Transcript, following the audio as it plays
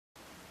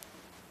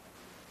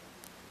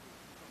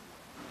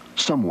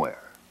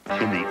Somewhere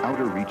in the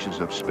outer reaches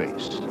of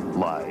space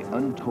lie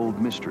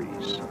untold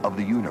mysteries of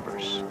the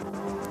universe.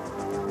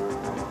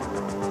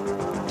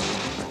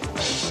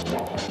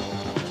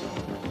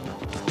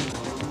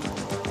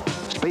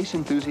 Space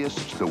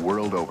enthusiasts the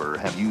world over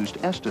have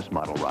used Estes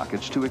model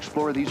rockets to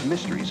explore these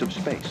mysteries of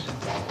space.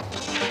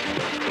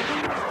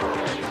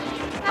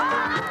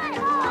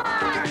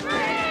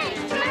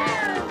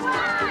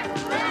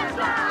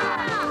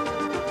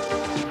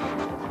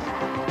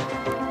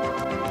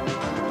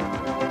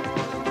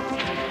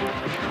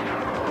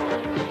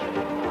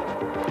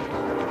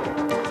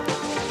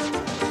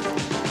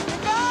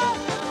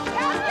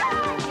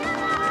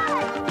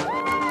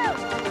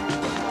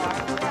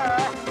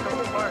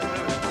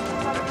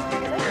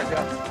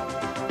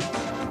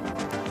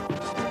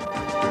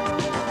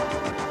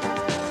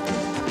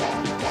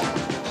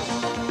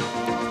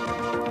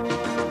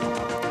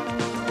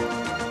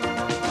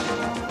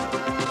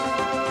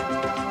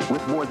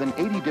 With more than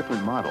 80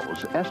 different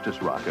models,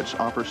 Estes rockets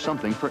offer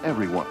something for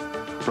everyone,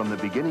 from the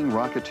beginning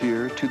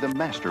rocketeer to the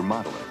master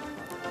modeler.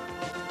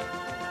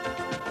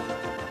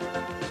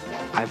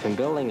 I've been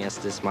building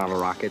Estes model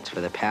rockets for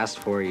the past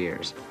 4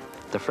 years.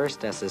 The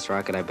first Estes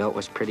rocket I built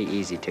was pretty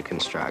easy to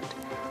construct.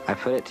 I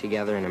put it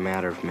together in a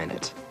matter of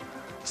minutes.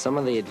 Some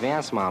of the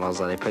advanced models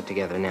that I put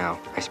together now,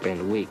 I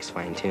spend weeks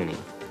fine-tuning.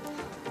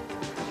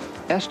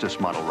 Estes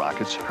model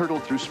rockets hurtle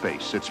through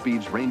space at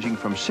speeds ranging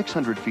from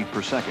 600 feet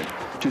per second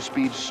to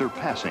speeds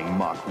surpassing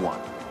Mach 1.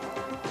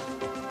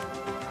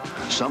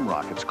 Some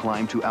rockets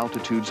climb to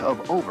altitudes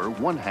of over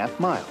 1/2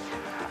 mile,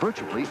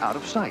 virtually out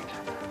of sight.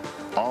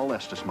 All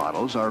Estes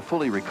models are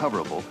fully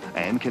recoverable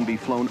and can be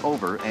flown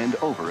over and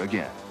over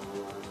again.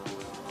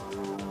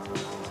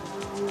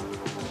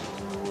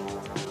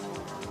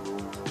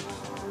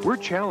 We're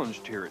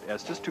challenged here at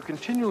Estes to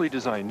continually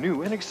design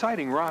new and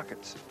exciting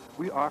rockets.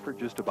 We offer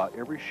just about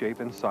every shape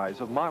and size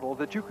of model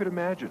that you could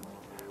imagine,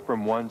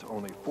 from ones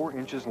only 4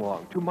 inches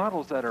long to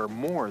models that are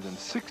more than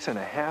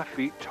 6.5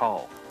 feet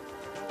tall.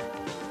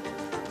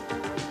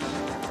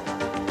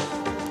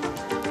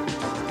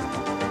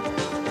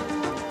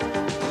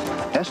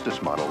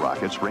 Estes model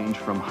rockets range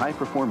from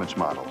high-performance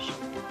models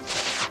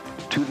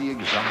to the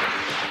exotic,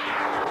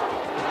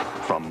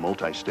 from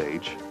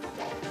multi-stage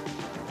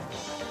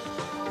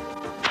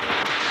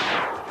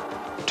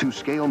to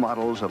scale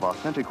models of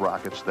authentic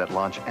rockets that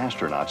launch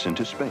astronauts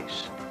into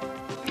space.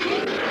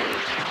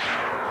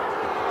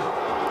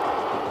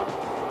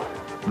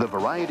 The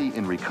variety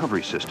in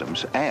recovery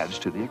systems adds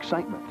to the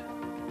excitement.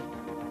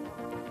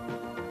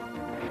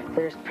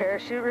 There's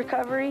parachute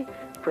recovery,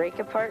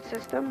 break-apart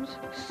systems,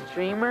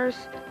 streamers,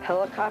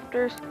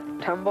 helicopters,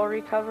 tumble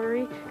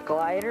recovery,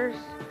 gliders.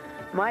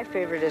 My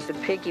favorite is the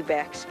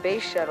piggyback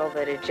space shuttle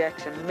that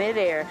ejects in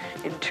midair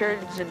and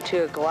turns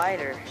into a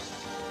glider.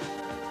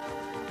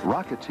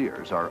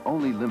 Rocketeers are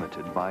only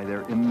limited by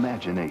their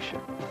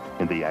imagination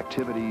in the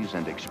activities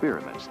and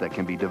experiments that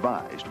can be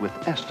devised with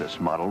Estes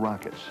model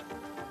rockets.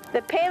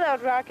 The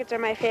payload rockets are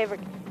my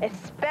favorite,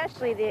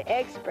 especially the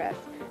Express,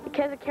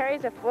 because it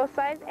carries a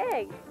full-size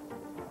egg.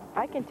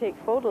 I can take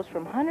photos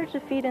from hundreds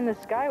of feet in the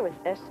sky with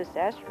Estes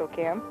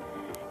Astrocam.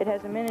 It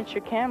has a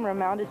miniature camera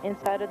mounted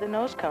inside of the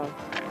nose cone.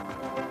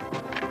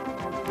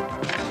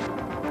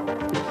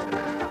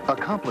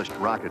 Accomplished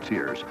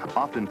rocketeers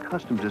often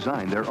custom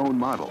design their own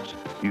models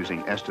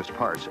using Estes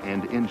parts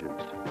and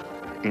engines.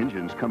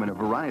 Engines come in a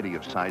variety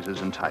of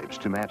sizes and types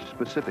to match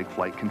specific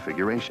flight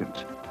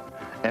configurations.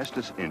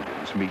 Estes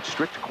engines meet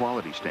strict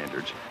quality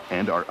standards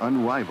and are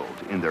unrivaled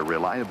in their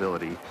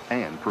reliability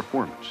and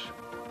performance.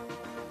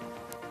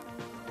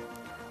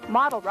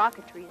 Model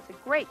rocketry is a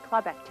great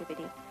club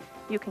activity.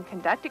 You can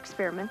conduct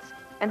experiments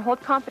and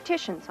hold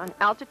competitions on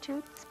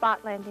altitude,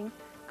 spot landing,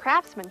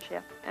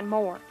 craftsmanship, and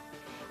more.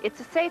 It's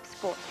a safe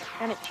sport,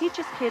 and it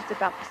teaches kids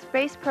about the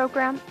space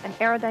program and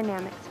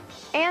aerodynamics,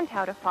 and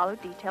how to follow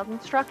detailed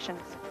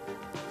instructions.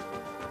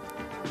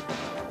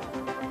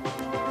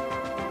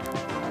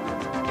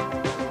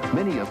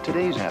 Many of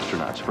today's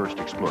astronauts first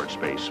explored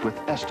space with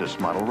Estes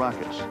model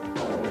rockets.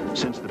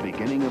 Since the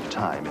beginning of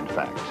time, in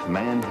fact,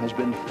 man has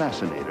been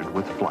fascinated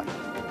with flight.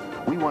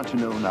 We want to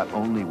know not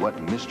only what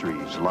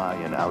mysteries lie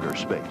in outer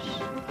space,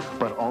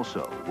 but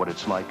also what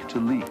it's like to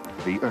leave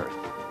the Earth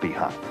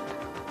behind.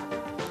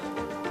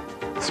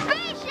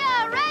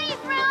 Spaceship, ready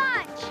for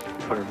launch!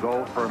 Clear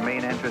go for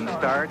main engine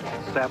start.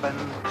 7,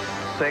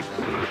 6,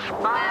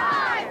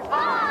 5,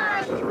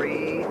 4,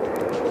 3,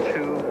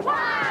 2,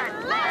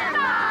 1, lift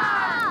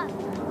off!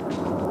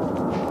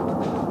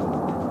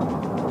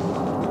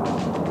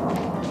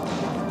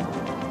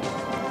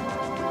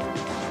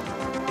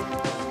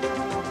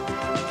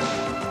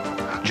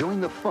 Join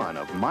the fun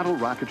of model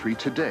rocketry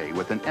today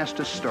with an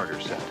Estes starter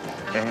set.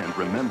 And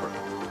remember,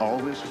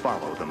 always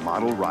follow the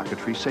model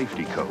rocketry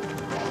safety code.